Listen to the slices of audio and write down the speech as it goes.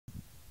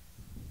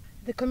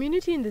The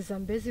community in the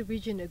Zambezi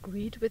region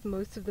agreed with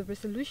most of the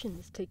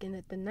resolutions taken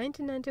at the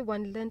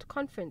 1991 Land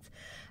Conference,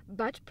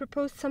 but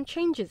proposed some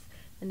changes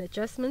and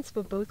adjustments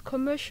for both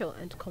commercial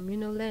and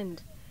communal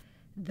land.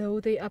 Though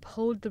they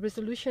uphold the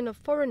resolution of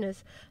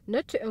foreigners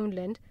not to own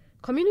land,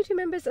 community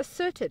members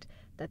asserted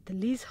that the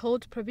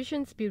leasehold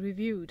provisions be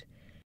reviewed.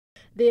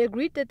 They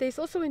agreed that there is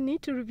also a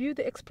need to review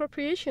the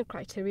expropriation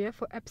criteria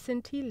for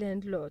absentee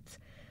landlords.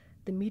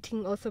 The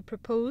meeting also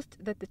proposed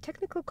that the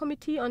Technical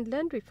Committee on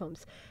Land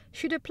Reforms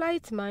should apply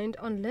its mind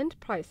on land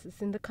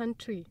prices in the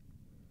country.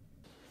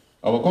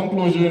 Our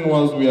conclusion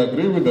was we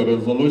agree with the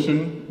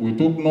resolution. We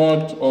took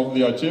note of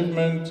the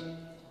achievement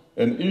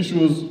and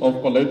issues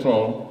of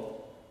collateral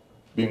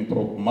being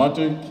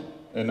problematic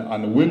and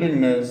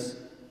unwillingness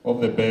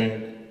of the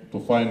bank to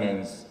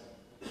finance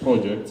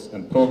projects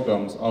and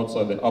programs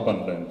outside the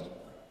urban land.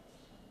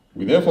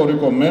 We therefore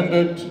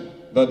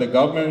recommended that the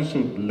government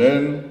should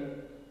learn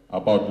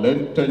about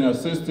land tenure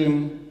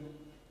system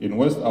in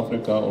West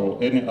Africa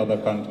or any other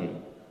country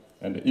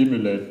and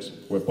emulate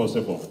where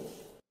possible.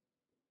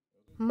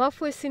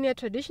 Mafwe Senior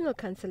Traditional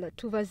Councillor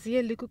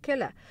Tuvazier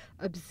Likukela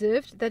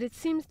observed that it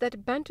seems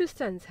that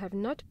Bantustans have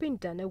not been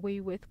done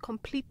away with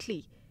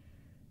completely.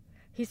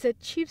 He said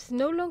chiefs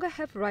no longer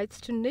have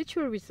rights to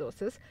natural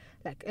resources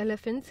like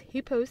elephants,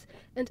 hippos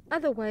and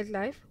other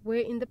wildlife,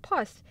 where in the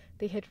past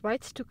they had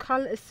rights to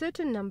cull a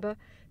certain number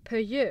per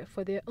year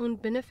for their own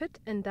benefit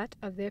and that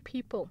of their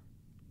people.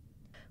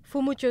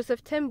 Fumu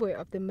Joseph Tembwe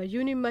of the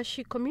Mayuni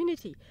Mashi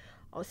community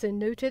also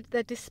noted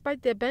that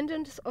despite the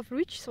abundance of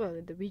rich soil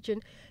in the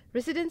region,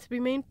 residents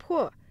remain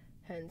poor,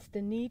 hence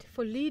the need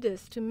for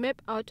leaders to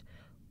map out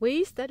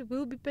ways that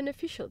will be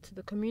beneficial to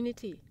the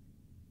community.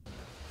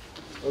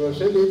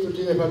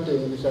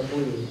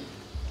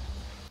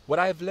 What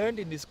I have learned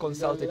in this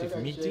consultative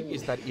meeting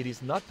is that it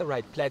is not the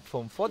right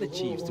platform for the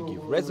chiefs to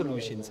give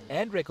resolutions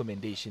and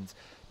recommendations,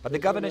 but the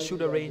governor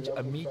should arrange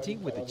a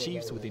meeting with the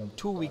chiefs within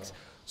 2 weeks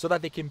so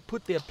that they can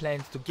put their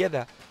plans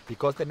together,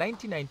 because the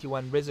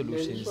 1991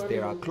 resolutions,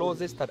 there are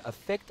clauses that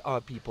affect our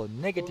people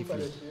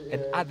negatively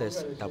and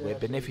others that were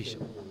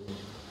beneficial.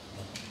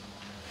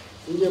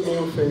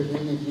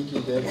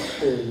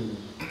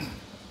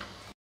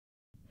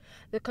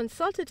 The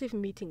consultative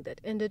meeting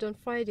that ended on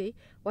Friday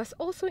was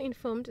also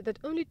informed that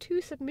only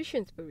 2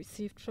 submissions were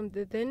received from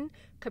the then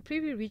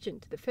Caprivi region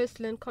to the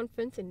First Land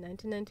Conference in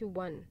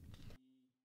 1991.